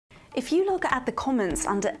If you look at the comments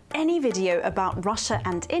under any video about Russia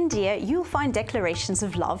and India, you'll find declarations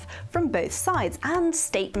of love from both sides and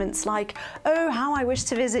statements like, "Oh, how I wish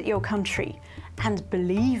to visit your country." And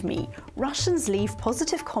believe me, Russians leave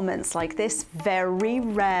positive comments like this very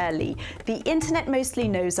rarely. The internet mostly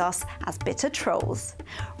knows us as bitter trolls.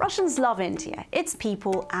 Russians love India, its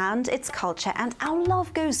people and its culture, and our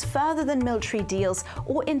love goes further than military deals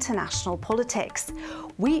or international politics.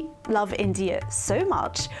 We love India so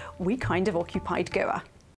much, we kind of occupied Goa.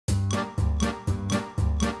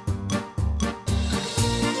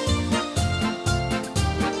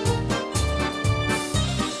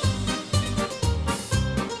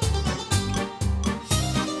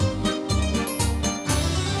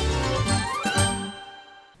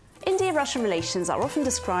 India-Russia relations are often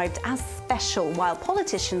described as special, while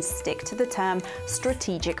politicians stick to the term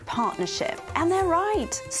strategic partnership. And they're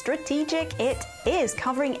right, strategic it is,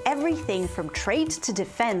 covering everything from trade to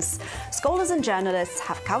defense. Scholars and journalists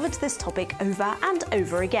have covered this topic over and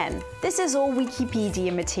over again. This is all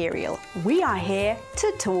Wikipedia material. We are here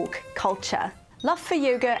to talk culture. Love for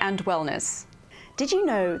yoga and wellness. Did you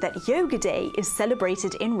know that Yoga Day is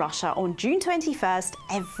celebrated in Russia on June 21st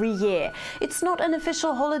every year? It's not an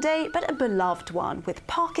official holiday, but a beloved one, with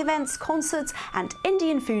park events, concerts, and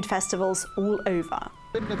Indian food festivals all over.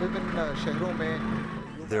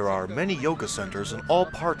 There are many yoga centers in all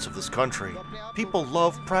parts of this country. People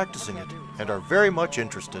love practicing it and are very much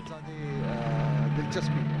interested.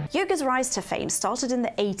 Yoga's rise to fame started in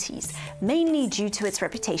the 80s, mainly due to its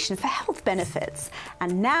reputation for health benefits,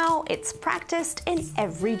 and now it's practiced in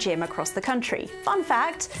every gym across the country. Fun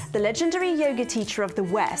fact, the legendary yoga teacher of the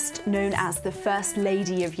West, known as the First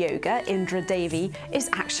Lady of Yoga, Indra Devi, is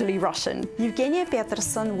actually Russian. Yevgenia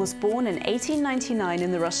Peterson was born in 1899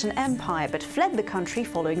 in the Russian Empire, but fled the country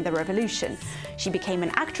following the revolution. She became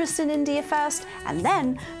an actress in India first, and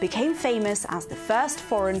then became famous as the first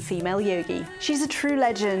foreign female yogi. She's a true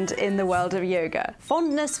legend in the world of yoga.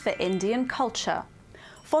 Fondness for Indian culture.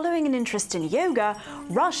 Following an interest in yoga,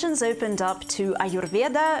 Russians opened up to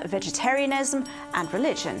Ayurveda, vegetarianism, and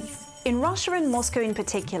religion. In Russia and Moscow in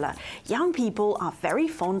particular, young people are very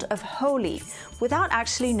fond of Holi, without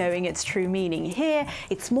actually knowing its true meaning. Here,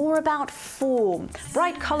 it's more about form.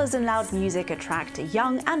 Bright colors and loud music attract a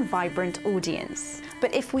young and vibrant audience.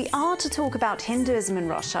 But if we are to talk about Hinduism in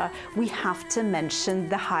Russia, we have to mention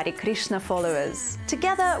the Hare Krishna followers.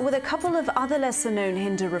 Together with a couple of other lesser-known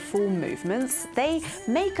Hindu reform movements, they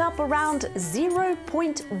make up around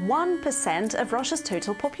 0.1% of Russia's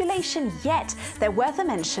total population. Yet, they're worth a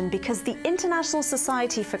mention because the International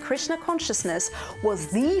Society for Krishna Consciousness was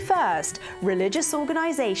the first religious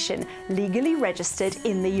organization legally registered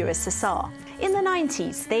in the USSR. In the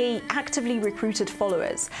 90s, they actively recruited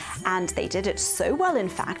followers, and they did it so well, in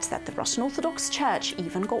fact, that the Russian Orthodox Church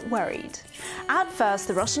even got worried. At first,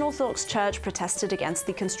 the Russian Orthodox Church protested against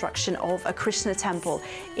the construction of a Krishna temple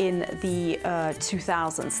in the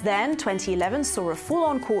 2000s. Then, 2011 saw a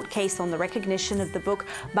full-on court case on the recognition of the book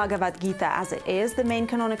Bhagavad Gita, as it is the main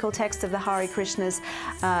canonical text of the Hare Krishnas,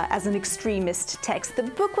 as an extremist text. The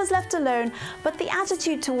book was left alone, but the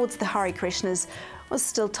attitude towards the Hare Krishnas was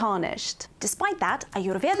still tarnished. Despite that,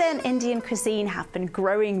 Ayurveda and Indian cuisine have been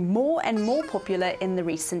growing more and more popular in the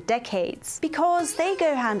recent decades, because they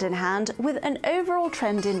go hand in hand with an overall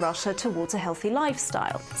trend in Russia towards a healthy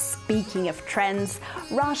lifestyle. Speaking of trends,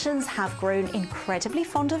 Russians have grown incredibly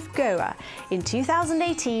fond of Goa. In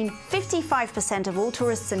 2018, 55% of all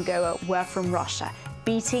tourists in Goa were from Russia,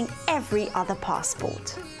 beating every other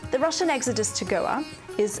passport. The Russian exodus to Goa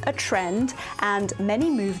is a trend, and many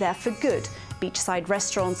move there for good. Beachside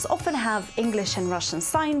restaurants often have English and Russian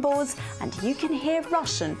signboards, and you can hear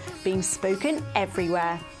Russian being spoken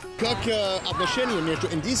everywhere. Как отношения между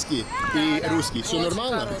индийский и русский? Все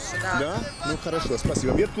нормально? Да? Ну хорошо,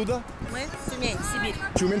 спасибо. Вы откуда? Мы Тюмень, Сибирь.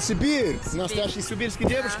 Тюмень, Сибирь. Настоящая сибирская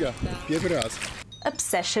девушка. Первый раз.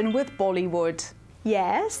 Obsession with Bollywood.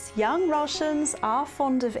 Yes, young Russians are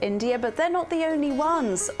fond of India, but they're not the only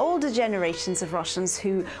ones. Older generations of Russians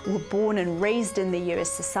who were born and raised in the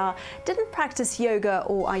USSR didn't practice yoga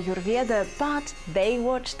or Ayurveda, but they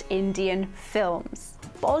watched Indian films.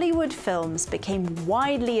 Bollywood films became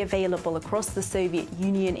widely available across the Soviet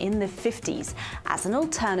Union in the 50s as an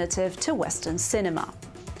alternative to Western cinema.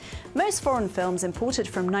 Most foreign films imported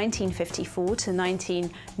from 1954 to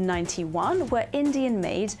 1991 were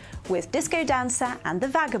Indian-made, with Disco Dancer and The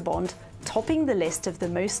Vagabond topping the list of the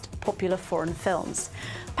most popular foreign films.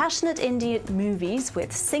 Passionate Indian movies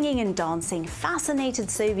with singing and dancing fascinated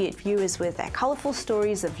Soviet viewers with their colourful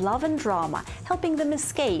stories of love and drama, helping them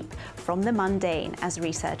escape from the mundane, as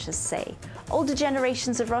researchers say. Older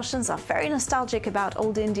generations of Russians are very nostalgic about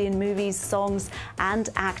old Indian movies, songs, and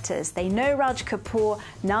actors. They know Raj Kapoor,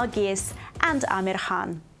 Nargis, and Amir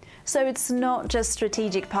Khan. So it's not just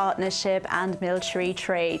strategic partnership and military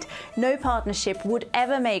trade. No partnership would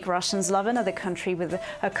ever make Russians love another country with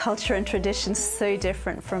a culture and traditions so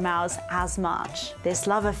different from ours as much. This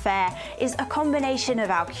love affair is a combination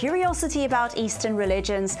of our curiosity about Eastern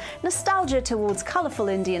religions, nostalgia towards colourful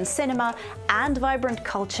Indian cinema and vibrant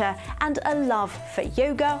culture, and a love for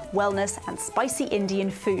yoga, wellness, and spicy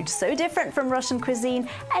Indian food, so different from Russian cuisine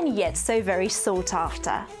and yet so very sought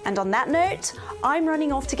after. And on that note, I'm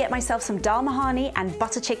running off to get myself some dal makhani and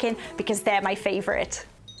butter chicken because they're my favorite.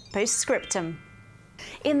 Postscriptum.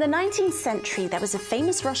 In the 19th century, there was a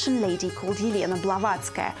famous Russian lady called Yelena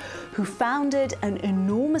Blavatsky who founded an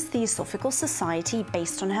enormous theosophical society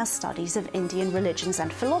based on her studies of Indian religions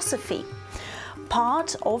and philosophy.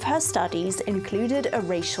 Part of her studies included a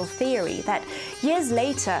racial theory that years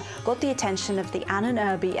later got the attention of the Anna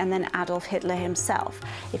Erby and then Adolf Hitler himself.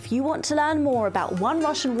 If you want to learn more about one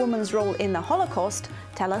Russian woman's role in the Holocaust,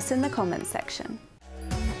 tell us in the comments section.